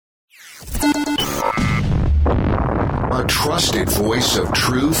A trusted voice of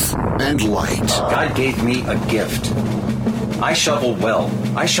truth and light. God gave me a gift. I shovel well.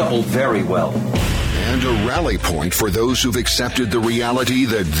 I shovel very well. And a rally point for those who've accepted the reality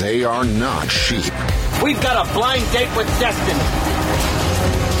that they are not sheep. We've got a blind date with destiny.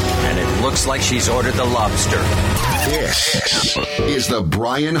 And it looks like she's ordered the lobster. This is the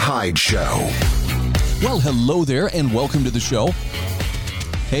Brian Hyde Show. Well, hello there, and welcome to the show.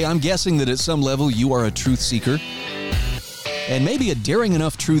 Hey, I'm guessing that at some level you are a truth seeker. And maybe a daring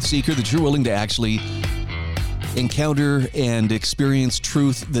enough truth seeker that you're willing to actually encounter and experience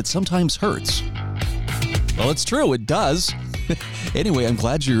truth that sometimes hurts. Well, it's true. It does. Anyway, I'm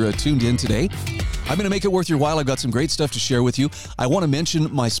glad you're tuned in today. I'm going to make it worth your while. I've got some great stuff to share with you. I want to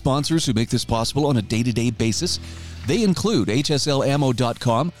mention my sponsors who make this possible on a day-to-day basis. They include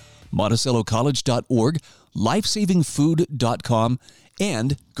hslammo.com, monticellocollege.org, lifesavingfood.com,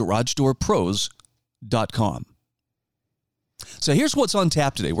 and garagedoorpros.com. So here's what's on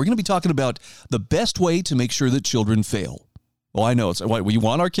tap today. We're going to be talking about the best way to make sure that children fail. Oh, I know. It's what, we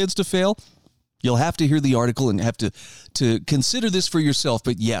want our kids to fail? You'll have to hear the article and have to consider this for yourself.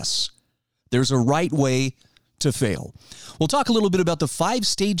 But yes, there's a right way to fail. We'll talk a little bit about the 5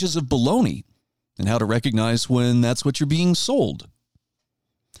 stages of baloney and how to recognize when that's what you're being sold.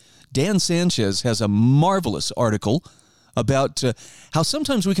 Dan Sanchez has a marvelous article about how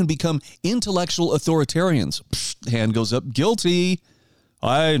sometimes we can become intellectual authoritarians. Psst, hand goes up, guilty.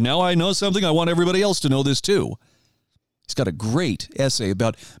 Now I know something. I want everybody else to know this too. He's got a great essay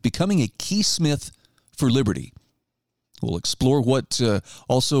about becoming a keysmith for liberty. We'll explore what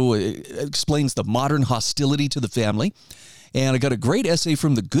also explains the modern hostility to the family. And I got a great essay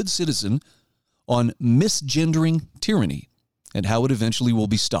from The Good Citizen on misgendering tyranny and how it eventually will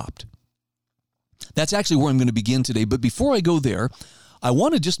be stopped. That's actually where I'm going to begin today. But before I go there, I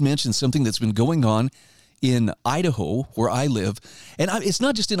want to just mention something that's been going on in Idaho, where I live. And it's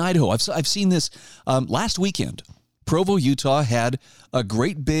not just in Idaho. I've seen this last weekend. Provo, Utah had a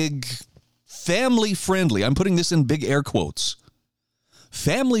great big family-friendly, I'm putting this in big air quotes,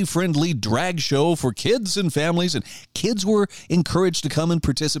 family-friendly drag show for kids and families, and kids were encouraged to come and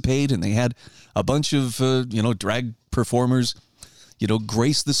participate, and they had a bunch of, drag performers,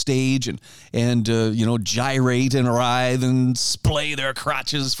 grace the stage and gyrate and writhe and splay their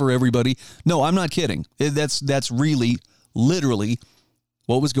crotches for everybody. No, I'm not kidding. That's really, literally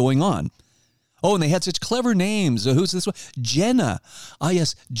what was going on. Oh, and they had such clever names. Who's this one? Jenna. Ah,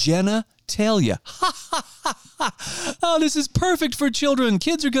 yes, Jenna Talia. Oh, this is perfect for children.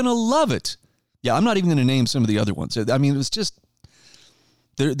 Kids are going to love it. Yeah, I'm not even going to name some of the other ones. I mean, it was just,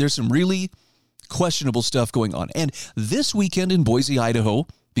 there's some really questionable stuff going on. And this weekend in Boise, Idaho,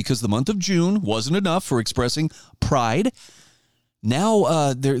 because the month of June wasn't enough for expressing pride,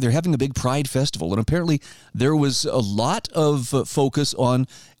 now they're having a big Pride Festival. And apparently there was a lot of focus on,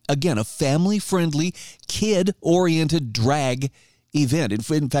 again, a family-friendly, kid-oriented drag event.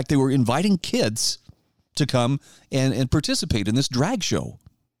 In fact, they were inviting kids to come and participate in this drag show.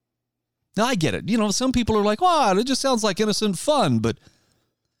 Now, I get it. Some people are like, wow, it just sounds like innocent fun. But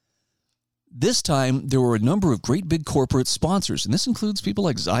this time, there were a number of great big corporate sponsors. And this includes people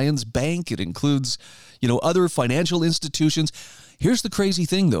like Zions Bank. It includes, other financial institutions. Here's the crazy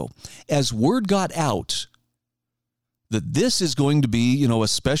thing, though. As word got out that this is going to be, a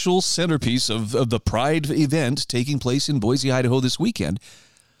special centerpiece of the Pride event taking place in Boise, Idaho this weekend,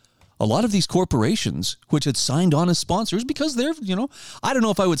 a lot of these corporations, which had signed on as sponsors, because they're, I don't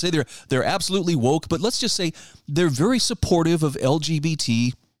know if I would say they're absolutely woke, but let's just say they're very supportive of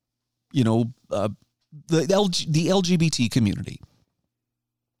LGBT, the LGBT community.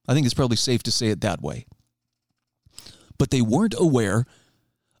 I think it's probably safe to say it that way. But they weren't aware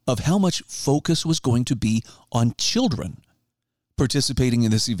of how much focus was going to be on children participating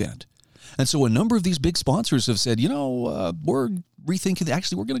in this event. And so a number of these big sponsors have said, we're rethinking.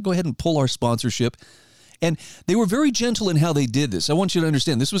 Actually, we're going to go ahead and pull our sponsorship. And they were very gentle in how they did this. I want you to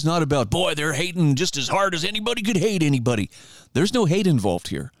understand, this was not about, boy, they're hating just as hard as anybody could hate anybody. There's no hate involved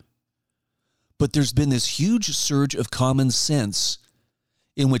here. But there's been this huge surge of common sense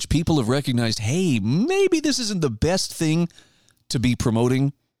in which people have recognized, hey, maybe this isn't the best thing to be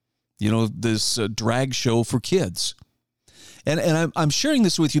promoting, this drag show for kids. And I'm sharing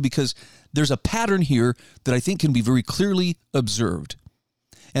this with you because there's a pattern here that I think can be very clearly observed.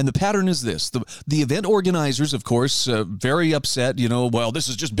 And the pattern is this. The event organizers, of course, very upset, well, this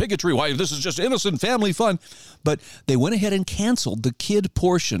is just bigotry. Why? This is just innocent family fun. But they went ahead and canceled the kid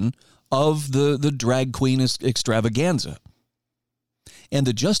portion of the drag queen extravaganza. And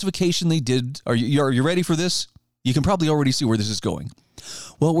the justification they did, are you ready for this? You can probably already see where this is going.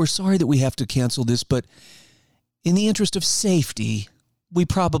 Well, we're sorry that we have to cancel this, but in the interest of safety, we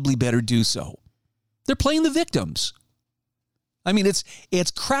probably better do so. They're playing the victims. I mean,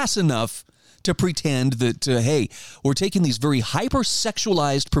 it's crass enough to pretend that, hey, we're taking these very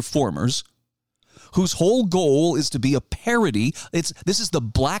hypersexualized performers whose whole goal is to be a parody. This is the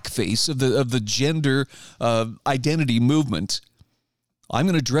blackface of the gender identity movement. I'm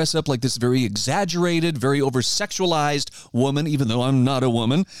going to dress up like this very exaggerated, very over-sexualized woman, even though I'm not a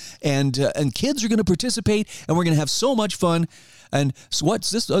woman, and kids are going to participate, and we're going to have so much fun. And so what's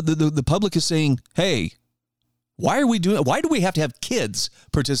this? The public is saying, hey, why are we doing it? Why do we have to have kids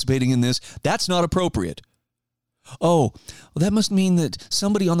participating in this? That's not appropriate. Oh, well, that must mean that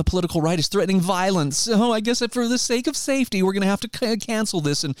somebody on the political right is threatening violence. Oh, I guess that for the sake of safety, we're going to have to cancel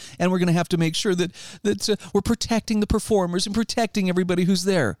this, and we're going to have to make sure that we're protecting the performers and protecting everybody who's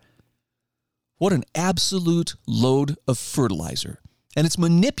there. What an absolute load of fertilizer. And it's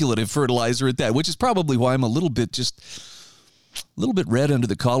manipulative fertilizer at that, which is probably why I'm a little bit red under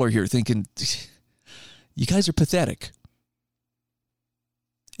the collar here, thinking, you guys are pathetic.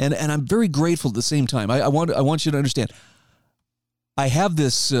 And I'm very grateful at the same time. I want you to understand. I have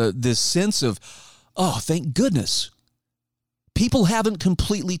this sense of, oh, thank goodness. People haven't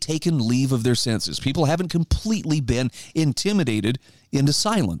completely taken leave of their senses. People haven't completely been intimidated into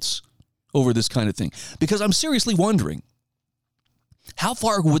silence over this kind of thing. Because I'm seriously wondering, how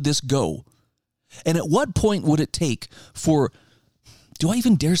far would this go? And at what point would it take for, do I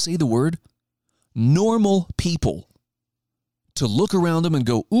even dare say the word, normal people to look around them and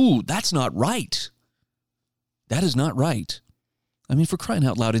go, ooh, that's not right. That is not right. I mean, for crying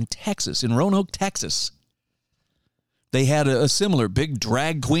out loud, in Texas, in Roanoke, Texas, they had a similar big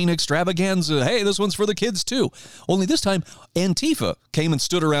drag queen extravaganza. Hey, this one's for the kids too. Only this time, Antifa came and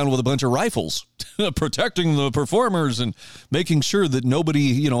stood around with a bunch of rifles, protecting the performers and making sure that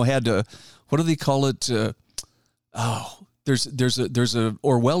nobody, had to, what do they call it? There's a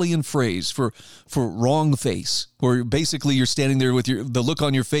Orwellian phrase for wrong face, where basically you're standing there with the look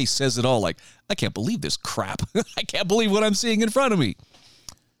on your face says it all. Like, I can't believe this crap. I can't believe what I'm seeing in front of me.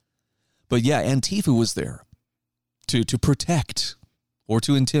 But yeah, Antifa was there to protect or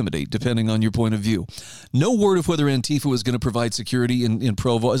to intimidate, depending on your point of view. No word of whether Antifa was going to provide security in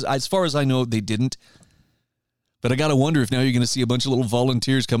Provo. As far as I know, they didn't. But I got to wonder if now you're going to see a bunch of little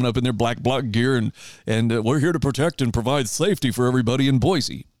volunteers coming up in their black bloc gear and we're here to protect and provide safety for everybody in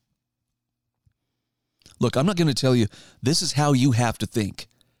Boise. Look, I'm not going to tell you this is how you have to think.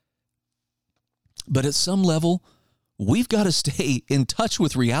 But at some level, we've got to stay in touch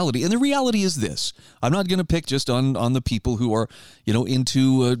with reality. And the reality is this. I'm not going to pick just on the people who are,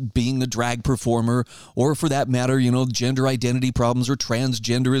 into being the drag performer, or for that matter, gender identity problems or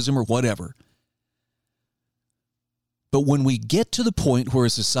transgenderism or whatever. But when we get to the point where a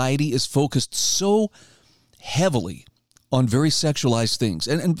society is focused so heavily on very sexualized things,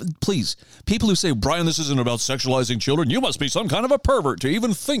 and please, people who say, Brian, this isn't about sexualizing children, you must be some kind of a pervert to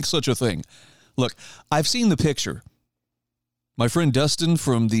even think such a thing. Look, I've seen the picture. My friend Dustin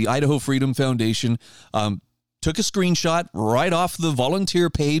from the Idaho Freedom Foundation took a screenshot right off the volunteer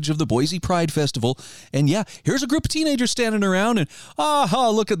page of the Boise Pride Festival. And yeah, here's a group of teenagers standing around and,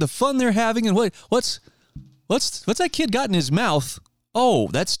 look at the fun they're having. And what's that kid got in his mouth? Oh,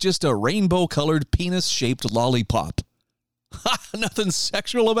 that's just a rainbow-colored penis-shaped lollipop. Nothing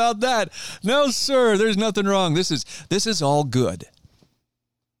sexual about that. No, sir, there's nothing wrong. This is all good.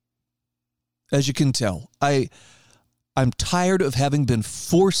 As you can tell, I'm tired of having been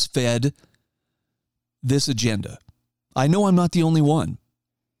force-fed this agenda. I know I'm not the only one.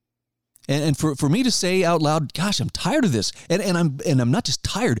 And for me to say out loud, gosh, I'm tired of this. And I'm not just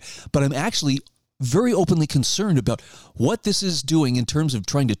tired, but I'm actually very openly concerned about what this is doing in terms of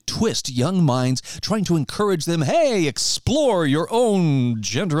trying to twist young minds, trying to encourage them, hey, explore your own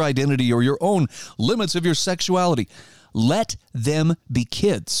gender identity or your own limits of your sexuality. Let them be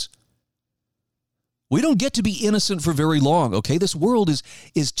kids. We don't get to be innocent for very long, okay? This world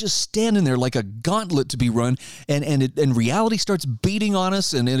is just standing there like a gauntlet to be run, and reality starts beating on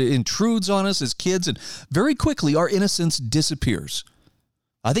us, and it intrudes on us as kids, and very quickly our innocence disappears.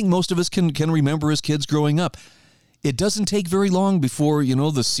 I think most of us can remember as kids growing up. It doesn't take very long before,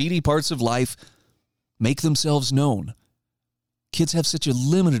 the seedy parts of life make themselves known. Kids have such a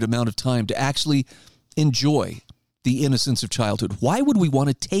limited amount of time to actually enjoy the innocence of childhood. Why would we want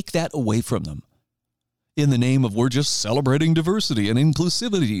to take that away from them? In the name of we're just celebrating diversity and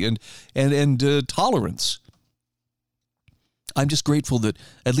inclusivity and tolerance. I'm just grateful that,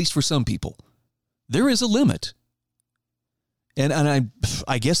 at least for some people, there is a limit. And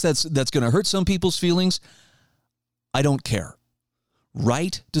I guess that's going to hurt some people's feelings. I don't care.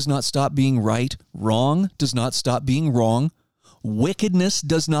 Right does not stop being right. Wrong does not stop being wrong. Wickedness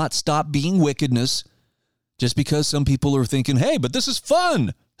does not stop being wickedness. Just because some people are thinking, hey, but this is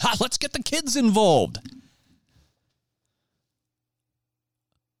fun. Let's get the kids involved.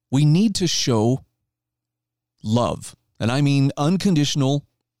 We need to show love. And I mean unconditional,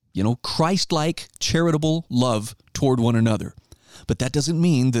 Christ-like, charitable love toward one another. But that doesn't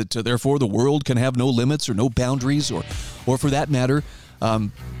mean that, therefore, the world can have no limits or no boundaries or for that matter,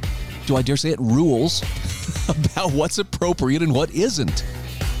 do I dare say it, rules about what's appropriate and what isn't.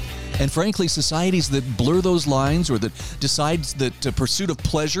 And frankly, societies that blur those lines or that decides that pursuit of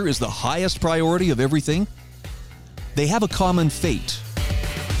pleasure is the highest priority of everything, they have a common fate.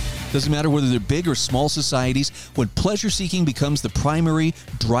 Doesn't matter whether they're big or small societies, when pleasure-seeking becomes the primary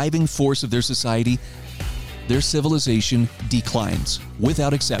driving force of their society, their civilization declines,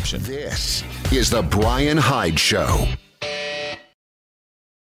 without exception. This is the Brian Hyde Show.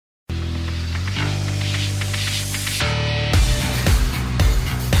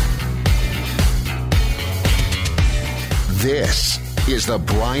 This is the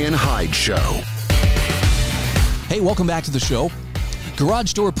Brian Hyde Show. Hey, welcome back to the show.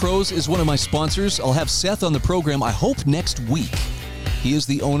 Garage Door Pros is one of my sponsors. I'll have Seth on the program, I hope, next week. He is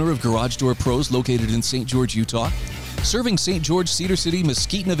the owner of Garage Door Pros located in St. George, Utah, serving St. George, Cedar City,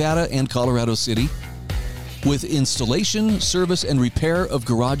 Mesquite, Nevada, and Colorado City with installation, service, and repair of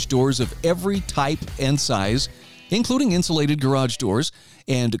garage doors of every type and size, including insulated garage doors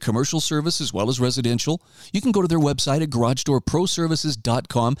and commercial service as well as residential. You can go to their website at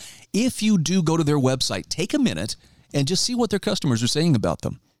garagedoorproservices.com. If you do go to their website, take a minute and just see what their customers are saying about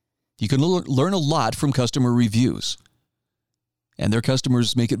them. You can learn a lot from customer reviews. And their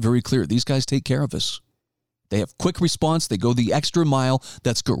customers make it very clear. These guys take care of us. They have quick response. They go the extra mile.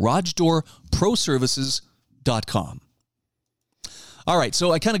 That's garagedoorproservices.com. All right,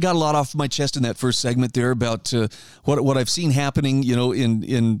 so I kind of got a lot off my chest in that first segment there about what I've seen happening,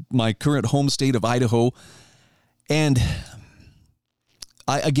 in my current home state of Idaho. And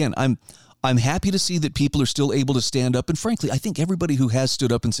I'm happy to see that people are still able to stand up. And frankly, I think everybody who has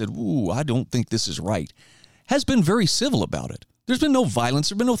stood up and said, ooh, I don't think this is right, has been very civil about it. There's been no violence.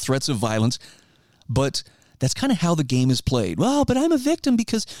 There have been no threats of violence. But that's kind of how the game is played. Well, but I'm a victim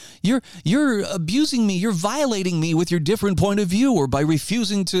because you're abusing me. You're violating me with your different point of view or by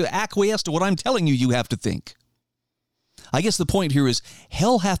refusing to acquiesce to what I'm telling you have to think. I guess the point here is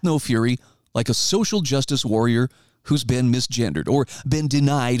hell hath no fury like a social justice warrior who's been misgendered or been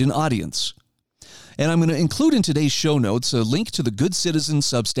denied an audience. And I'm going to include in today's show notes a link to the Good Citizen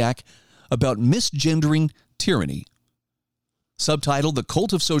Substack about misgendering tyranny. Subtitled, The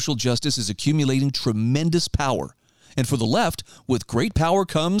Cult of Social Justice is Accumulating Tremendous Power. And for the left, with great power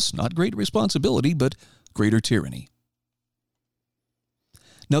comes not great responsibility, but greater tyranny.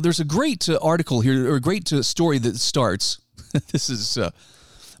 Now, there's a great article here, or a great story that starts. This is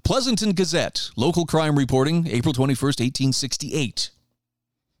Pleasanton Gazette, local crime reporting, April 21st, 1868.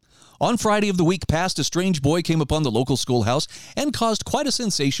 On Friday of the week past, a strange boy came upon the local schoolhouse and caused quite a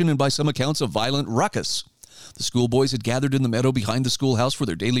sensation and by some accounts a violent ruckus. The schoolboys had gathered in the meadow behind the schoolhouse for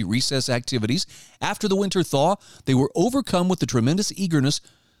their daily recess activities. After the winter thaw, they were overcome with the tremendous eagerness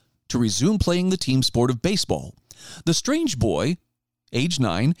to resume playing the team sport of baseball. The strange boy, age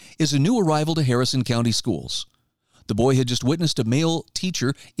 9, is a new arrival to Harrison County schools. The boy had just witnessed a male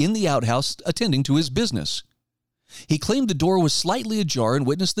teacher in the outhouse attending to his business. He claimed the door was slightly ajar and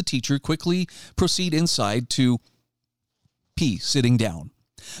witnessed the teacher quickly proceed inside to pee sitting down.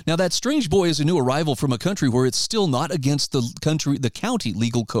 Now, that strange boy is a new arrival from a country where it's still not against the county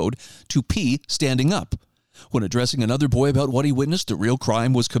legal code to pee standing up. When addressing another boy about what he witnessed, the real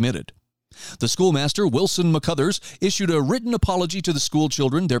crime was committed. The schoolmaster, Wilson McCuthers, issued a written apology to the school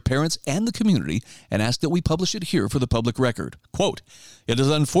children, their parents, and the community, and asked that we publish it here for the public record. Quote, "It is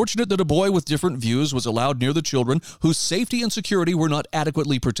unfortunate that a boy with different views was allowed near the children whose safety and security were not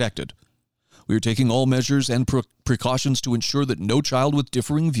adequately protected. We are taking all measures and precautions to ensure that no child with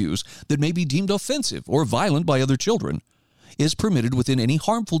differing views that may be deemed offensive or violent by other children is permitted within any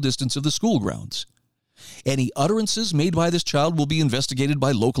harmful distance of the school grounds. Any utterances made by this child will be investigated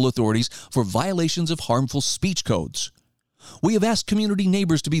by local authorities for violations of harmful speech codes. We have asked community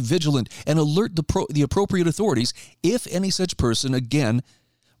neighbors to be vigilant and alert the appropriate authorities if any such person again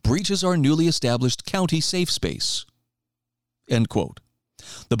breaches our newly established county safe space." End quote.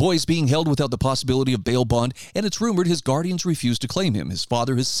 The boy is being held without the possibility of bail bond, and it's rumored his guardians refuse to claim him. His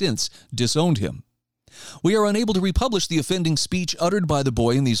father has since disowned him. We are unable to republish the offending speech uttered by the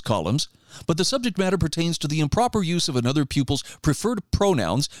boy in these columns, but the subject matter pertains to the improper use of another pupil's preferred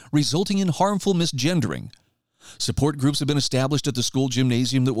pronouns resulting in harmful misgendering. Support groups have been established at the school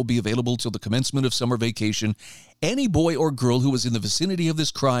gymnasium that will be available till the commencement of summer vacation. Any boy or girl who is in the vicinity of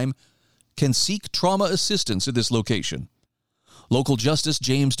this crime can seek trauma assistance at this location. Local Justice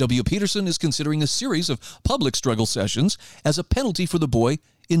James W. Peterson is considering a series of public struggle sessions as a penalty for the boy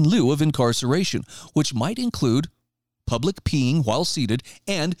in lieu of incarceration, which might include public peeing while seated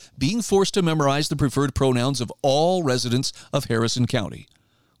and being forced to memorize the preferred pronouns of all residents of Harrison County.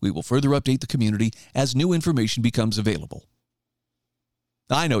 We will further update the community as new information becomes available.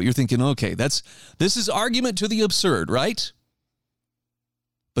 I know you're thinking, okay, this is argument to the absurd, right?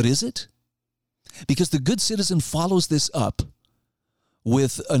 But is it? Because the Good Citizen follows this up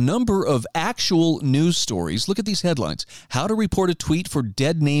with a number of actual news stories. Look at these headlines. How to report a tweet for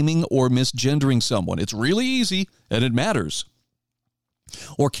dead naming or misgendering someone. It's really easy, and it matters.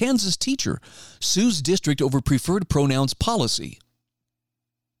 Or Kansas teacher sues district over preferred pronouns policy.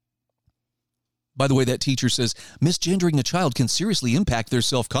 By the way, that teacher says misgendering a child can seriously impact their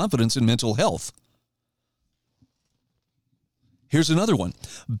self-confidence and mental health. Here's another one.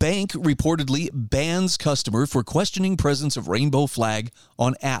 Bank reportedly bans customer for questioning presence of rainbow flag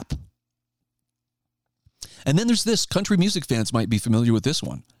on app. And then there's this. Country music fans might be familiar with this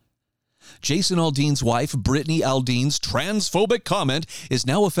one. Jason Aldean's wife, Brittany Aldean's transphobic comment is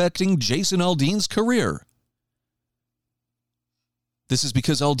now affecting Jason Aldean's career. This is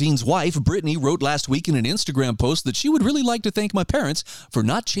because Aldean's wife, Brittany, wrote last week in an Instagram post that she would really like to thank my parents for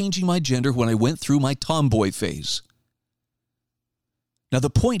not changing my gender when I went through my tomboy phase. Now, the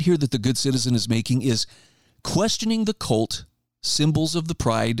point here that the Good Citizen is making is questioning the cult symbols of the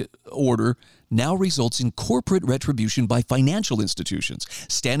Pride order now results in corporate retribution by financial institutions,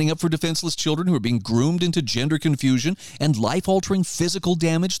 standing up for defenseless children who are being groomed into gender confusion and life-altering physical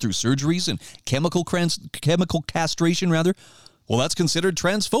damage through surgeries and chemical castration. Well, that's considered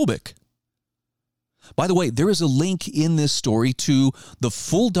transphobic. By the way, there is a link in this story to the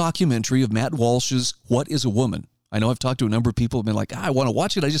full documentary of Matt Walsh's What is a Woman? I know I've talked to a number of people who have been like, I want to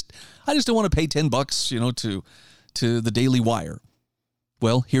watch it. I just don't want to pay $10, to the Daily Wire.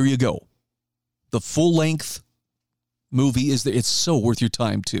 Well, here you go. The full-length movie is there. It's so worth your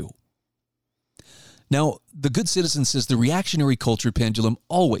time, too. Now, the Good Citizen says the reactionary culture pendulum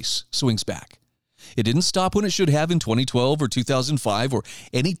always swings back. It didn't stop when it should have in 2012 or 2005 or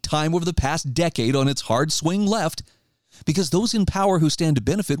any time over the past decade on its hard swing left, because those in power who stand to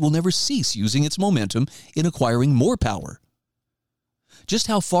benefit will never cease using its momentum in acquiring more power. Just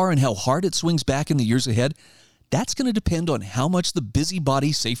how far and how hard it swings back in the years ahead, that's going to depend on how much the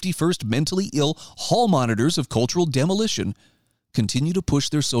busybody, safety-first, mentally ill hall monitors of cultural demolition continue to push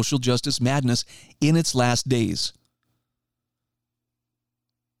their social justice madness in its last days.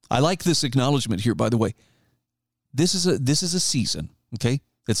 I like this acknowledgement here, by the way. This is a season, okay?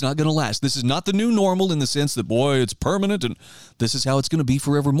 It's not going to last. This is not the new normal in the sense that, boy, it's permanent and this is how it's going to be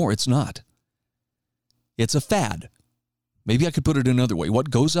forevermore. It's not. It's a fad. Maybe I could put it another way.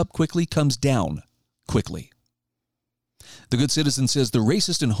 What goes up quickly comes down quickly. The Good Citizen says the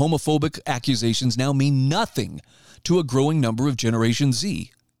racist and homophobic accusations now mean nothing to a growing number of Generation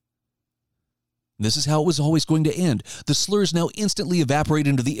Z. This is how it was always going to end. The slurs now instantly evaporate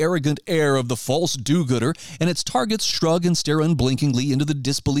into the arrogant air of the false do-gooder, and its targets shrug and stare unblinkingly into the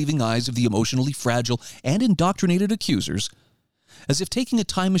disbelieving eyes of the emotionally fragile and indoctrinated accusers, as if taking a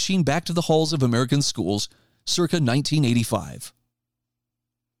time machine back to the halls of American schools circa 1985.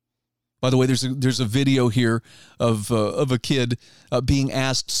 By the way, there's a video here of a kid being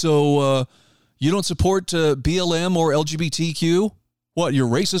asked, so you don't support BLM or LGBTQ? What, you're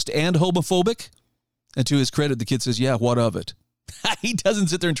racist and homophobic? And to his credit, the kid says, yeah, what of it? He doesn't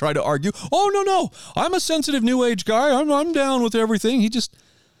sit there and try to argue. Oh, no, I'm a sensitive new age guy. I'm down with everything. It's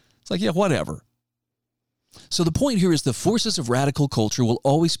like, yeah, whatever. So the point here is the forces of radical culture will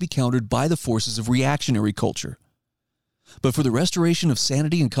always be countered by the forces of reactionary culture. But for the restoration of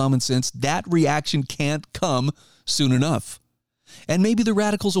sanity and common sense, that reaction can't come soon enough. And maybe the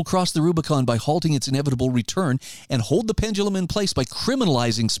radicals will cross the Rubicon by halting its inevitable return and hold the pendulum in place by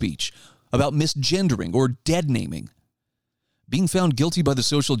criminalizing speech about misgendering or dead naming. Being found guilty by the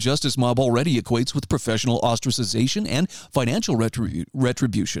social justice mob already equates with professional ostracization and financial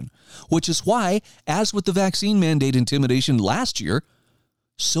retribution, which is why, as with the vaccine mandate intimidation last year,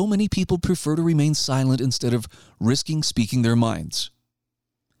 so many people prefer to remain silent instead of risking speaking their minds.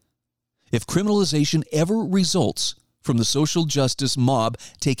 If criminalization ever results from the social justice mob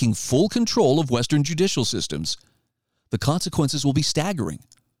taking full control of Western judicial systems, the consequences will be staggering.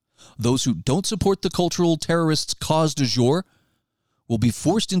 Those who don't support the cultural terrorists' cause du jour will be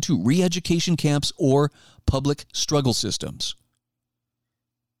forced into re-education camps or public struggle systems.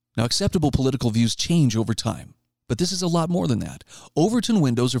 Now, acceptable political views change over time, but this is a lot more than that. Overton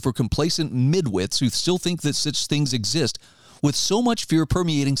windows are for complacent midwits who still think that such things exist, with so much fear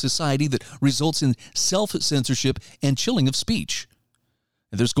permeating society that results in self-censorship and chilling of speech.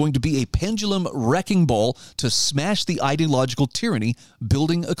 And there's going to be a pendulum wrecking ball to smash the ideological tyranny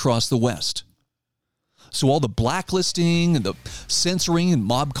building across the West. So all the blacklisting and the censoring and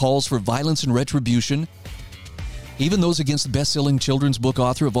mob calls for violence and retribution, even those against the best-selling children's book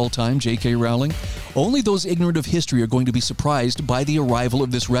author of all time, J.K. Rowling, only those ignorant of history are going to be surprised by the arrival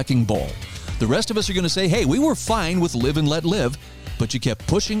of this wrecking ball. The rest of us are going to say, hey, we were fine with live and let live, but you kept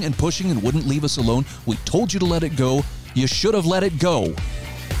pushing and pushing and wouldn't leave us alone. We told you to let it go. You should have let it go.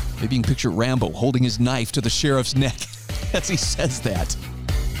 Maybe you can picture Rambo holding his knife to the sheriff's neck as he says that.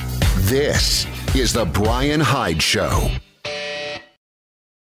 This is the Brian Hyde Show.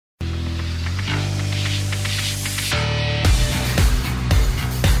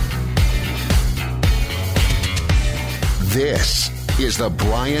 This is the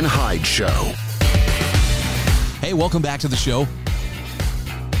Brian Hyde Show. Hey, welcome back to the show.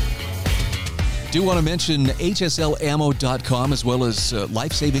 Do want to mention HSLammo.com as well as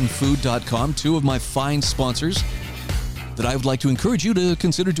LifesavingFood.com, two of my fine sponsors that I would like to encourage you to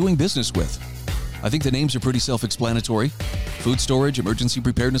consider doing business with. I think the names are pretty self-explanatory. Food storage, emergency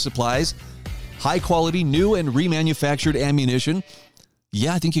preparedness supplies, high-quality new and remanufactured ammunition.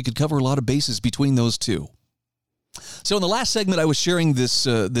 Yeah, I think you could cover a lot of bases between those two. So in the last segment, I was sharing this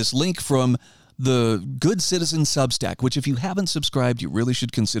link from the Good Citizen Substack, which if you haven't subscribed, you really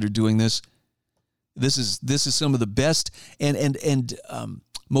should consider doing this. This is some of the best and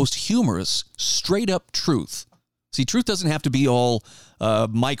most humorous, straight-up truth. See, truth doesn't have to be all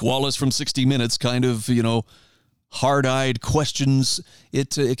Mike Wallace from 60 Minutes kind of, hard-eyed questions.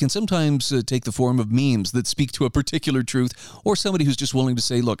 It can sometimes take the form of memes that speak to a particular truth, or somebody who's just willing to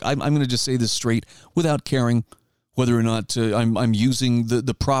say, look, I'm going to just say this straight without caring whether or not I'm using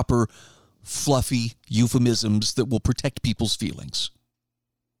the proper fluffy euphemisms that will protect people's feelings.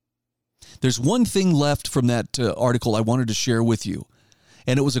 There's one thing left from that article I wanted to share with you,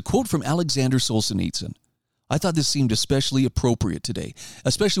 and it was a quote from Alexander Solzhenitsyn. I thought this seemed especially appropriate today,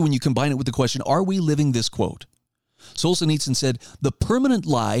 especially when you combine it with the question, are we living this quote? Solzhenitsyn said, the permanent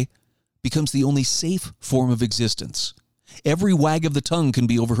lie becomes the only safe form of existence. Every wag of the tongue can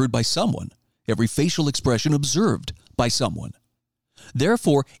be overheard by someone, every facial expression observed by someone.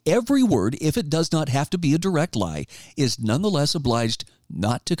 Therefore, every word, if it does not have to be a direct lie, is nonetheless obliged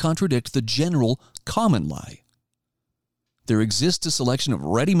not to contradict the general common lie. There exists a selection of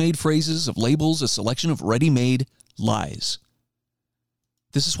ready-made phrases, of labels, a selection of ready-made lies.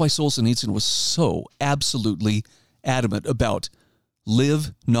 This is why Solzhenitsyn was so absolutely adamant about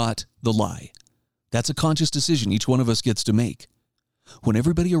live not the lie. That's a conscious decision each one of us gets to make. When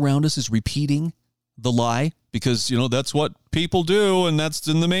everybody around us is repeating the lie, because, that's what people do, and that's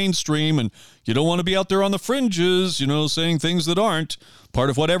in the mainstream, and you don't want to be out there on the fringes, saying things that aren't part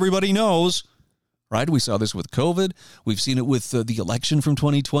of what everybody knows, right? We saw this with COVID. We've seen it with the election from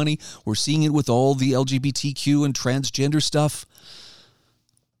 2020. We're seeing it with all the LGBTQ and transgender stuff.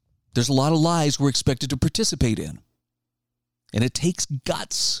 There's a lot of lies we're expected to participate in. And it takes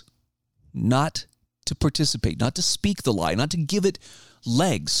guts not to participate, not to speak the lie, not to give it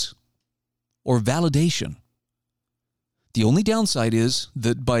legs or validation. The only downside is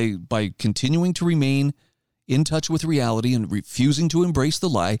that by continuing to remain in touch with reality and refusing to embrace the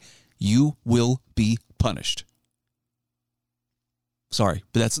lie, you will be punished. Sorry,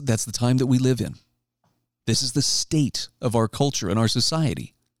 but that's the time that we live in. This is the state of our culture and our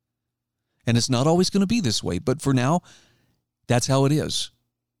society. And it's not always going to be this way, but for now, that's how it is.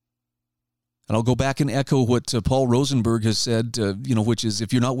 And I'll go back and echo what Paul Rosenberg has said, which is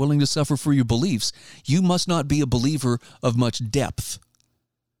if you're not willing to suffer for your beliefs, you must not be a believer of much depth.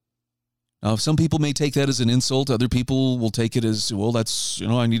 Now, some people may take that as an insult. Other people will take it as, well, that's,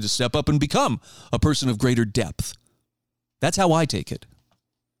 I need to step up and become a person of greater depth. That's how I take it.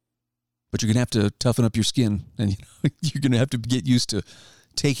 But you're going to have to toughen up your skin, and you're going to have to get used to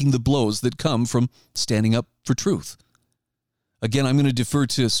taking the blows that come from standing up for truth. Again, I'm going to defer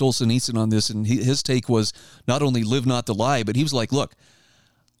to Solzhenitsyn on this, and his take was not only live not the lie, but he was like, look,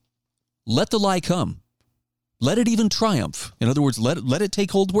 let the lie come. Let it even triumph. In other words, let it take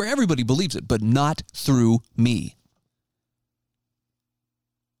hold where everybody believes it, but not through me.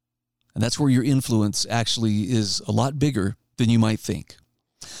 And that's where your influence actually is a lot bigger than you might think.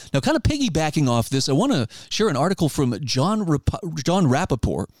 Now, kind of piggybacking off this, I want to share an article from John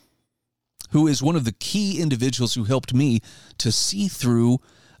Rappaport, who is one of the key individuals who helped me to see through,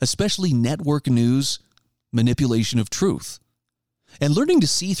 especially network news manipulation of truth. And learning to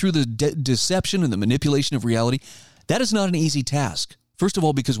see through the deception and the manipulation of reality, that is not an easy task. First of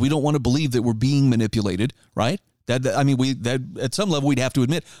all, because we don't want to believe that we're being manipulated, right? That at some level we'd have to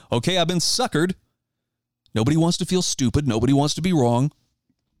admit, okay, I've been suckered. Nobody wants to feel stupid. Nobody wants to be wrong.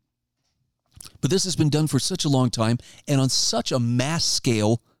 But this has been done for such a long time and on such a mass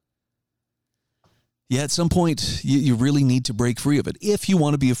scale. Yeah, at some point, you really need to break free of it if you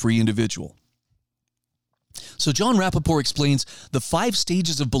want to be a free individual. So Jon Rappoport explains the 5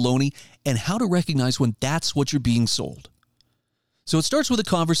 stages of baloney and how to recognize when that's what you're being sold. So it starts with a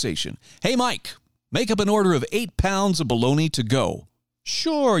conversation. Hey, Mike, make up an order of 8 pounds of baloney to go.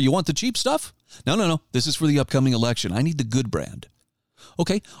 Sure, you want the cheap stuff? No. This is for the upcoming election. I need the good brand.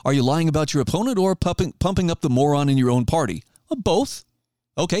 Okay, are you lying about your opponent or pumping up the moron in your own party? Both.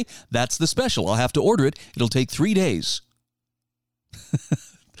 Okay, that's the special. I'll have to order it. It'll take 3 days.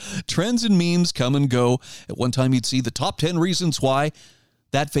 Trends and memes come and go. At one time, you'd see the top 10 reasons why.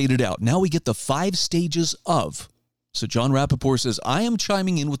 That faded out. Now we get the 5 stages of. So Jon Rappoport says, I am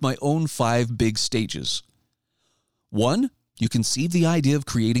chiming in with my own 5 big stages. 1, you conceive the idea of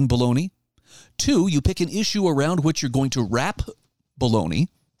creating baloney. 2, you pick an issue around which you're going to wrap baloney.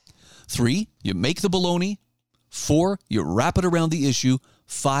 3, you make the baloney. 4, you wrap it around the issue.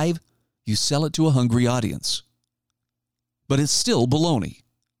 5, you sell it to a hungry audience. But it's still baloney.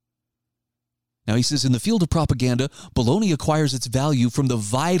 Now, he says, in the field of propaganda, baloney acquires its value from the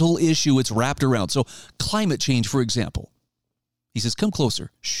vital issue it's wrapped around. So, climate change, for example. He says, come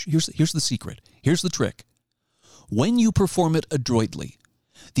closer. Shh, here's the secret. Here's the trick. When you perform it adroitly,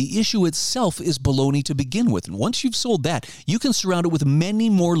 the issue itself is baloney to begin with. And once you've sold that, you can surround it with many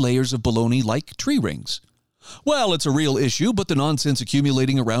more layers of baloney like tree rings. Well, it's a real issue, but the nonsense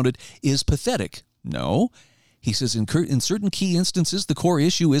accumulating around it is pathetic. No. He says in certain key instances, the core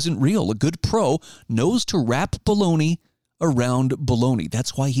issue isn't real. A good pro knows to wrap baloney around baloney.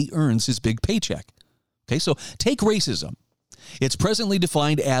 That's why he earns his big paycheck. Okay, so take racism. It's presently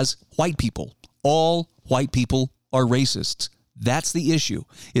defined as white people. All white people are racists. That's the issue.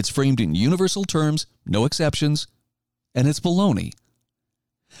 It's framed in universal terms, no exceptions, and it's baloney.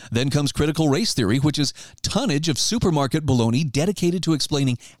 Then comes critical race theory, which is tonnage of supermarket baloney dedicated to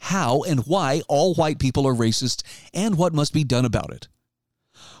explaining how and why all white people are racist and what must be done about it.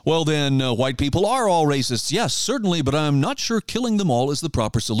 Well, then, white people are all racists. Yes, certainly, but I'm not sure killing them all is the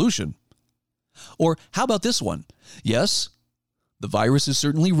proper solution. Or how about this one? Yes, the virus is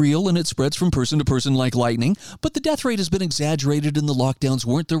certainly real and it spreads from person to person like lightning, but the death rate has been exaggerated and the lockdowns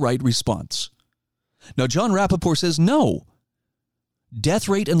weren't the right response. Now, Jon Rappoport says no. Death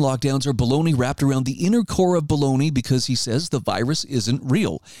rate and lockdowns are baloney wrapped around the inner core of baloney because he says the virus isn't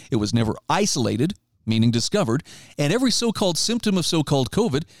real. It was never isolated, meaning discovered, and every so-called symptom of so-called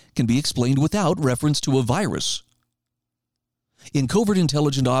COVID can be explained without reference to a virus. In covert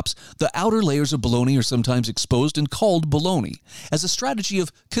intelligent ops, the outer layers of baloney are sometimes exposed and called baloney as a strategy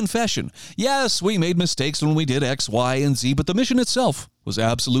of confession. Yes, we made mistakes when we did X, Y, and Z, but the mission itself was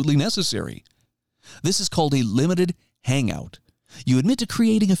absolutely necessary. This is called a limited hangout. You admit to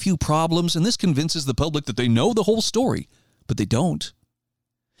creating a few problems, and this convinces the public that they know the whole story, but they don't.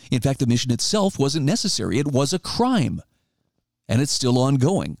 In fact, the mission itself wasn't necessary. It was a crime, and it's still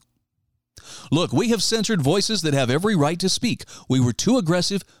ongoing. Look, we have censored voices that have every right to speak. We were too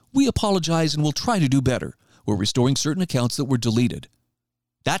aggressive. We apologize, and we'll try to do better. We're restoring certain accounts that were deleted.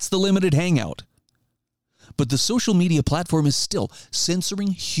 That's the limited hangout. But the social media platform is still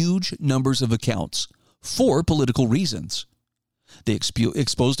censoring huge numbers of accounts for political reasons. They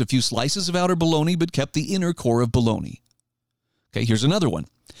exposed a few slices of outer baloney, but kept the inner core of baloney. Okay, here's another one.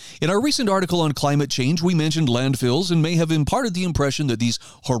 In our recent article on climate change, we mentioned landfills and may have imparted the impression that these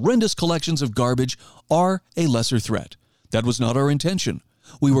horrendous collections of garbage are a lesser threat. That was not our intention.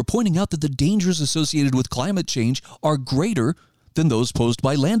 We were pointing out that the dangers associated with climate change are greater than those posed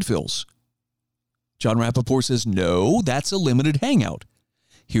by landfills. Jon Rappoport says, no, that's a limited hangout.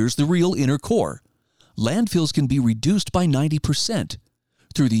 Here's the real inner core. Landfills can be reduced by 90%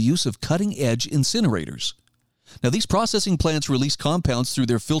 through the use of cutting-edge incinerators. Now, these processing plants release compounds through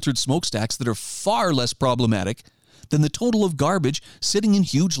their filtered smokestacks that are far less problematic than the total of garbage sitting in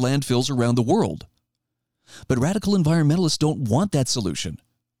huge landfills around the world. But radical environmentalists don't want that solution,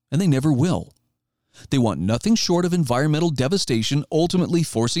 and they never will. They want nothing short of environmental devastation, ultimately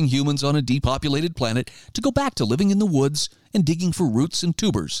forcing humans on a depopulated planet to go back to living in the woods and digging for roots and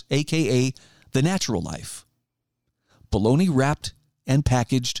tubers, a.k.a. the natural life. Baloney wrapped and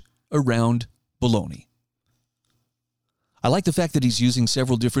packaged around baloney. I like the fact that he's using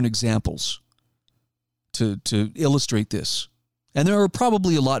several different examples to illustrate this. And there are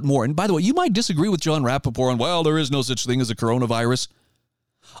probably a lot more. And by the way, you might disagree with John Rappaport on, well, there is no such thing as a coronavirus.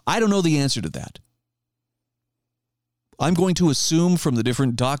 I don't know the answer to that. I'm going to assume from the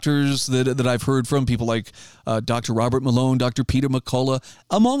different doctors that I've heard from, people like Dr. Robert Malone, Dr. Peter McCullough,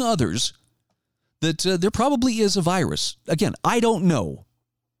 among others, that there probably is a virus. Again, I don't know.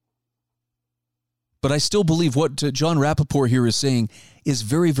 But I still believe what John Rappaport here is saying is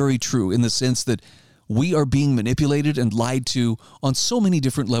very, very true in the sense that we are being manipulated and lied to on so many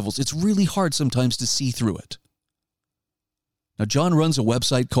different levels. It's really hard sometimes to see through it. Now, John runs a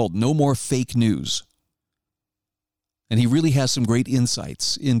website called No More Fake News. And he really has some great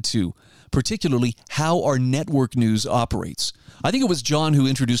insights into particularly how our network news operates. I think it was John who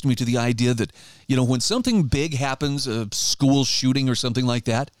introduced me to the idea that, when something big happens, a school shooting or something like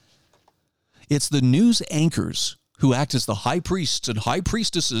that, it's the news anchors who act as the high priests and high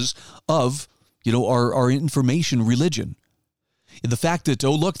priestesses of, our information religion. The fact that,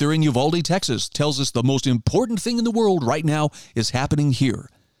 oh, look, they're in Uvalde, Texas, tells us the most important thing in the world right now is happening here.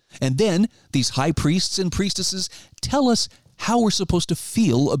 And then these high priests and priestesses tell us how we're supposed to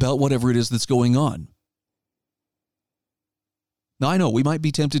feel about whatever it is that's going on. Now, I know we might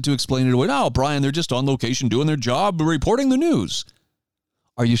be tempted to explain it away. No, Brian, they're just on location doing their job, reporting the news.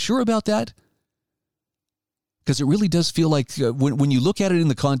 Are you sure about that? Because it really does feel like when you look at it in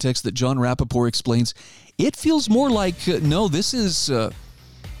the context that John Rappaport explains, it feels more like, no, this is a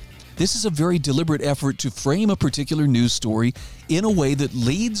very deliberate effort to frame a particular news story in a way that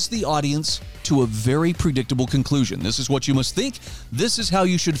leads the audience to a very predictable conclusion. This is what you must think. This is how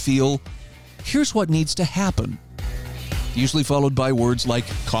you should feel. Here's what needs to happen. Usually followed by words like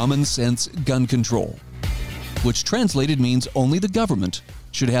common sense gun control, which translated means only the government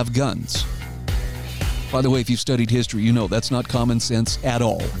should have guns. By the way, if you've studied history, you know that's not common sense at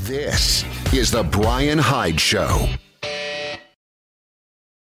all. This is the Brian Hyde Show.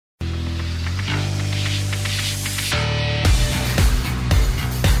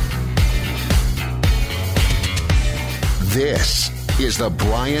 This is the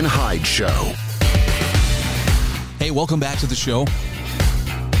Brian Hyde Show. Hey, welcome back to the show.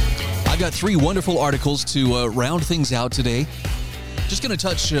 I got 3 wonderful articles to round things out today. Just going to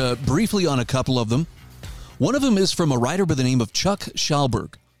touch briefly on a couple of them. One of them is from a writer by the name of Chuck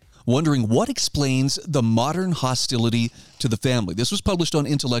Schalberg, wondering what explains the modern hostility to the family. This was published on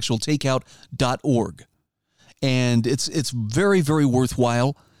intellectualtakeout.org. And it's very, very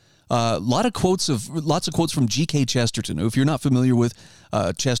worthwhile. Lots of quotes from G.K. Chesterton. If you're not familiar with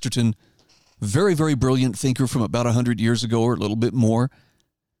Chesterton, very, very brilliant thinker from about 100 years ago or a little bit more,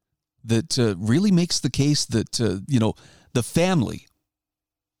 that really makes the case that, the family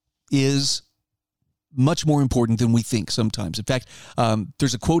is much more important than we think sometimes. In fact,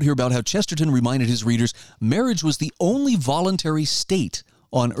 there's a quote here about how Chesterton reminded his readers, marriage was the only voluntary state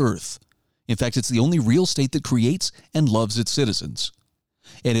on earth. In fact, it's the only real state that creates and loves its citizens.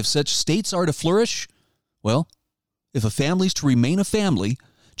 And if such states are to flourish, well, if a family is to remain a family,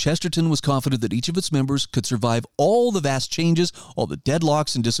 Chesterton was confident that each of its members could survive all the vast changes, all the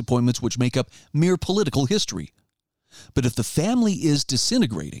deadlocks and disappointments which make up mere political history. But if the family is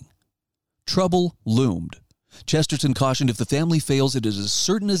disintegrating, trouble loomed. Chesterton cautioned if the family fails, it is as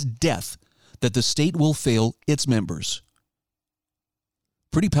certain as death that the state will fail its members.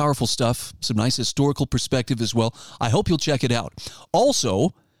 Pretty powerful stuff. Some nice historical perspective as well. I hope you'll check it out.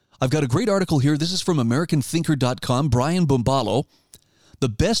 Also, I've got a great article here. This is from AmericanThinker.com. Brian Bombalo, the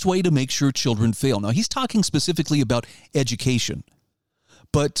best way to make sure children fail. Now, he's talking specifically about education,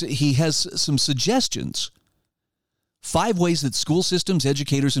 but he has some suggestions. 5 ways that school systems,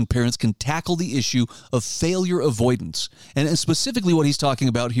 educators, and parents can tackle the issue of failure avoidance. And specifically what he's talking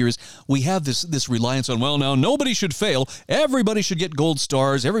about here is we have this reliance on, well, now nobody should fail. Everybody should get gold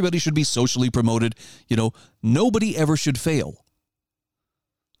stars. Everybody should be socially promoted. Nobody ever should fail.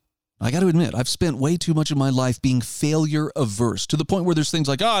 I got to admit, I've spent way too much of my life being failure averse to the point where there's things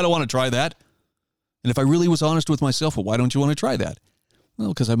like, I don't want to try that. And if I really was honest with myself, well, why don't you want to try that? Well,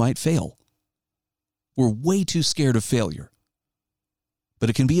 because I might fail. We're way too scared of failure. But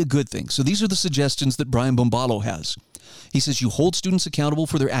it can be a good thing. So these are the suggestions that Brian Bombalo has. He says you hold students accountable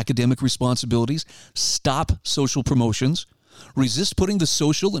for their academic responsibilities, stop social promotions, resist putting the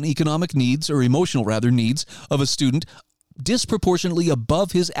social and economic needs, or emotional rather, needs of a student disproportionately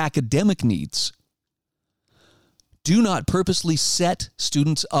above his academic needs. Do not purposely set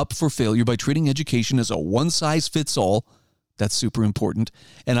students up for failure by treating education as a one-size-fits-all. That's super important.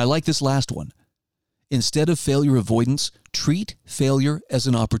 And I like this last one. Instead of failure avoidance, treat failure as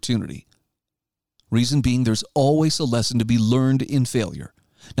an opportunity. Reason being, there's always a lesson to be learned in failure.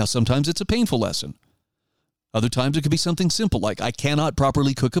 Now, sometimes it's a painful lesson. Other times it could be something simple like I cannot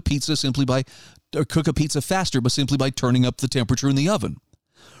properly cook a pizza faster simply by turning up the temperature in the oven.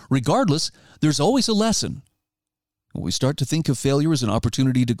 Regardless, there's always a lesson. When we start to think of failure as an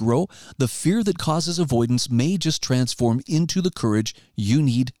opportunity to grow, the fear that causes avoidance may just transform into the courage you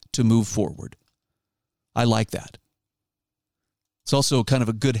need to move forward. I like that. It's also kind of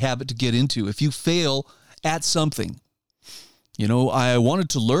a good habit to get into. If you fail at something, I wanted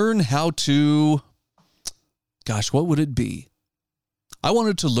to learn how to, what would it be? I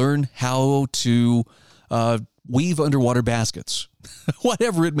wanted to learn how to weave underwater baskets,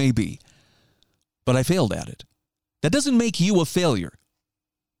 whatever it may be, but I failed at it. That doesn't make you a failure.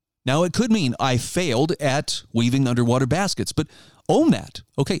 Now, it could mean I failed at weaving underwater baskets, but own that.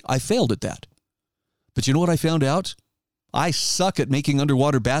 Okay, I failed at that. But you know what I found out? I suck at making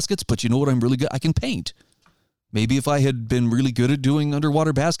underwater baskets, but you know what I'm really good? I can paint. Maybe if I had been really good at doing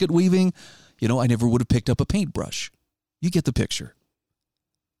underwater basket weaving, I never would have picked up a paintbrush. You get the picture.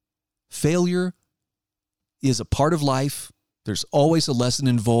 Failure is a part of life. There's always a lesson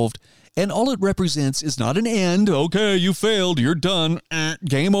involved. And all it represents is not an end. Okay, you failed. You're done.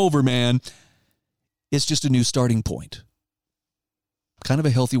 Game over, man. It's just a new starting point. Kind of a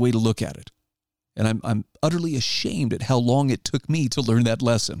healthy way to look at it. And I'm utterly ashamed at how long it took me to learn that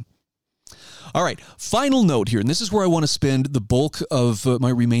lesson. All right, final note here, and this is where I want to spend the bulk of my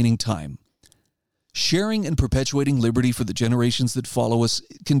remaining time. Sharing and perpetuating liberty for the generations that follow us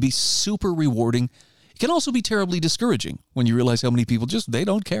can be super rewarding. It can also be terribly discouraging when you realize how many people they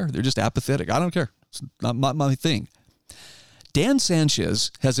don't care. They're just apathetic. I don't care. It's not my thing. Dan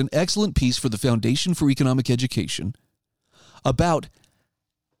Sanchez has an excellent piece for the Foundation for Economic Education about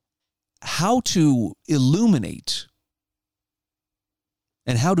how to illuminate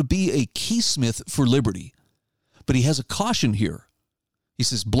and how to be a keysmith for liberty. But he has a caution here. He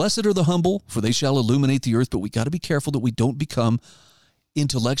says, "Blessed are the humble, for they shall illuminate the earth," but we got to be careful that we don't become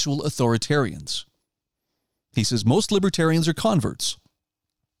intellectual authoritarians. He says, most libertarians are converts.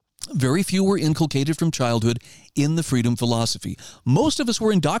 Very few were inculcated from childhood in the freedom philosophy. Most of us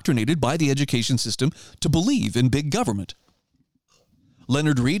were indoctrinated by the education system to believe in big government.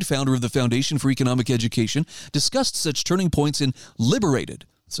 Leonard Read, founder of the Foundation for Economic Education, discussed such turning points in Liberated.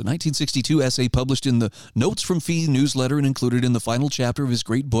 It's a 1962 essay published in the Notes from Fee newsletter and included in the final chapter of his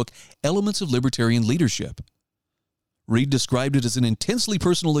great book, Elements of Libertarian Leadership. Read described it as an intensely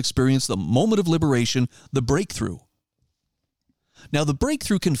personal experience, the moment of liberation, the breakthrough. Now, the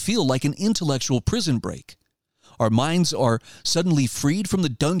breakthrough can feel like an intellectual prison break. Our minds are suddenly freed from the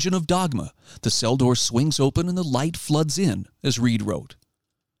dungeon of dogma. The cell door swings open and the light floods in, as Read wrote.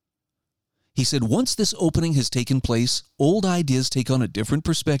 He said, once this opening has taken place, old ideas take on a different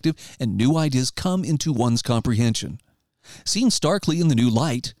perspective and new ideas come into one's comprehension. Seen starkly in the new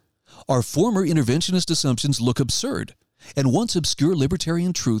light, our former interventionist assumptions look absurd, and once obscure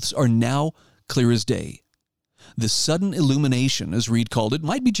libertarian truths are now clear as day. This sudden illumination, as Read called it,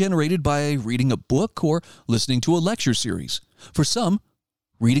 might be generated by reading a book or listening to a lecture series. For some,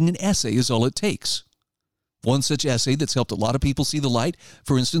 reading an essay is all it takes. One such essay that's helped a lot of people see the light,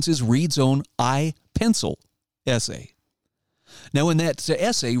 for instance, is Read's own I, Pencil essay. Now, in that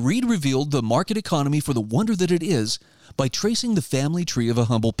essay, Read revealed the market economy for the wonder that it is by tracing the family tree of a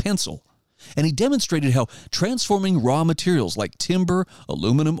humble pencil. And he demonstrated how transforming raw materials like timber,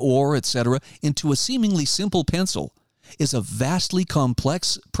 aluminum ore, etc., into a seemingly simple pencil is a vastly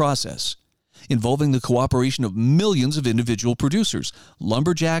complex process involving the cooperation of millions of individual producers,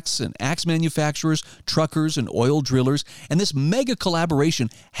 lumberjacks and axe manufacturers, truckers and oil drillers, and this mega collaboration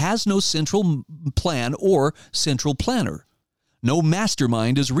has no central plan or central planner. No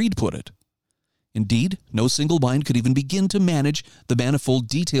mastermind, as Read put it. Indeed, no single mind could even begin to manage the manifold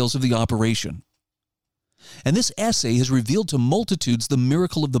details of the operation. And this essay has revealed to multitudes the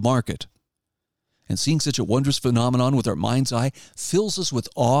miracle of the market. And seeing such a wondrous phenomenon with our mind's eye fills us with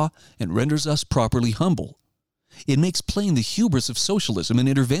awe and renders us properly humble. It makes plain the hubris of socialism and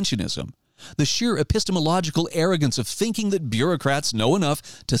interventionism, the sheer epistemological arrogance of thinking that bureaucrats know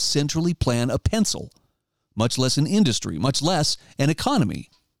enough to centrally plan a pencil, much less an industry, much less an economy.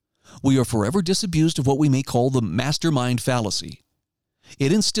 We are forever disabused of what we may call the mastermind fallacy.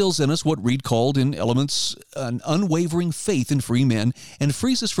 It instills in us what Read called in Elements an unwavering faith in free men and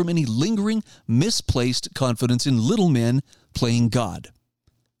frees us from any lingering, misplaced confidence in little men playing God.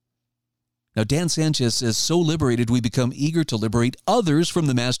 Now, Dan Sanchez says, so liberated we become eager to liberate others from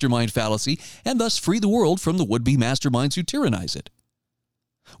the mastermind fallacy and thus free the world from the would-be masterminds who tyrannize it.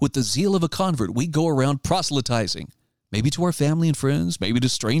 With the zeal of a convert, we go around proselytizing, maybe to our family and friends, maybe to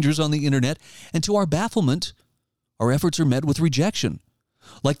strangers on the internet, and to our bafflement, our efforts are met with rejection.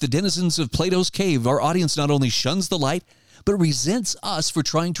 Like the denizens of Plato's cave, our audience not only shuns the light, but resents us for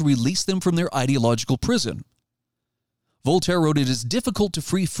trying to release them from their ideological prison. Voltaire wrote, "It is difficult to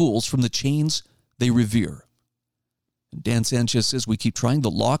free fools from the chains they revere." And Dan Sanchez says we keep trying the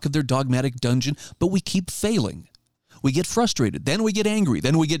lock of their dogmatic dungeon, but we keep failing. We get frustrated, then we get angry,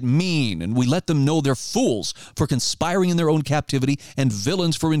 then we get mean, and we let them know they're fools for conspiring in their own captivity and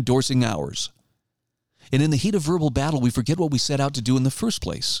villains for endorsing ours. And in the heat of verbal battle, we forget what we set out to do in the first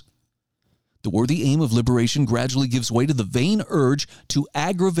place. The worthy aim of liberation gradually gives way to the vain urge to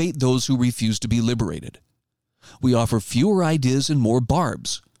aggravate those who refuse to be liberated. We offer fewer ideas and more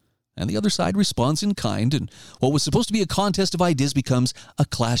barbs, and the other side responds in kind, and what was supposed to be a contest of ideas becomes a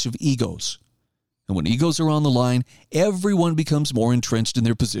clash of egos. And when egos are on the line, everyone becomes more entrenched in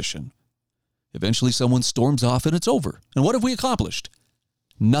their position. Eventually, someone storms off and it's over. And what have we accomplished?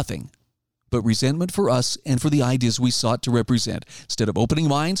 Nothing but resentment for us and for the ideas we sought to represent. Instead of opening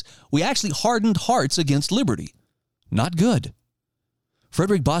minds, we actually hardened hearts against liberty. Not good.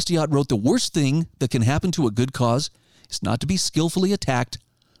 Frederick Bastiat wrote, "The worst thing that can happen to a good cause is not to be skillfully attacked,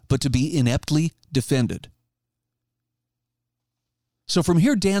 but to be ineptly defended." So from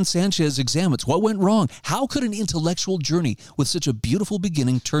here, Dan Sanchez examines what went wrong. How could an intellectual journey with such a beautiful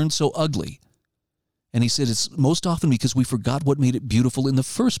beginning turn so ugly? And he said it's most often because we forgot what made it beautiful in the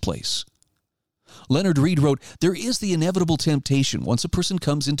first place. Leonard Reed wrote, "There is the inevitable temptation, once a person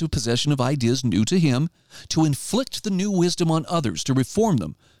comes into possession of ideas new to him, to inflict the new wisdom on others, to reform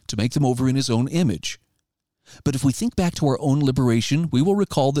them, to make them over in his own image. But if we think back to our own liberation, we will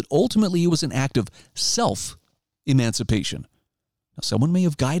recall that ultimately it was an act of self-emancipation. Now, someone may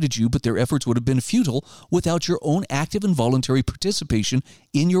have guided you, but their efforts would have been futile without your own active and voluntary participation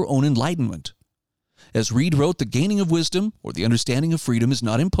in your own enlightenment. As Reed wrote, the gaining of wisdom, or the understanding of freedom, is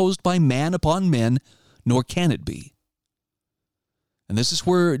not imposed by man upon men, nor can it be." And this is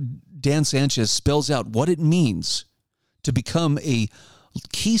where Dan Sanchez spells out what it means to become a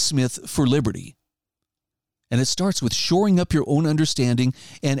keysmith for liberty. And it starts with shoring up your own understanding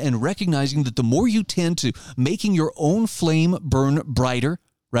and recognizing that the more you tend to making your own flame burn brighter,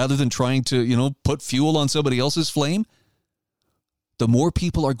 rather than trying to, put fuel on somebody else's flame, the more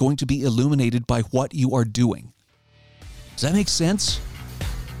people are going to be illuminated by what you are doing. Does that make sense?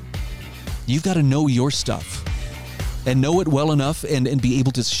 You've got to know your stuff and know it well enough and be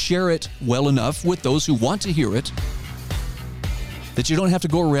able to share it well enough with those who want to hear it, that you don't have to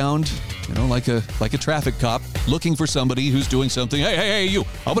go around, like a traffic cop looking for somebody who's doing something. Hey, you,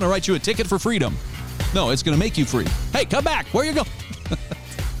 I'm going to write you a ticket for freedom. No, it's going to make you free. Hey, come back. Where you go?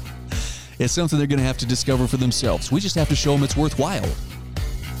 It's something they're going to have to discover for themselves. We just have to show them it's worthwhile.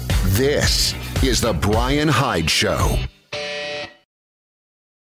 This is The Brian Hyde Show.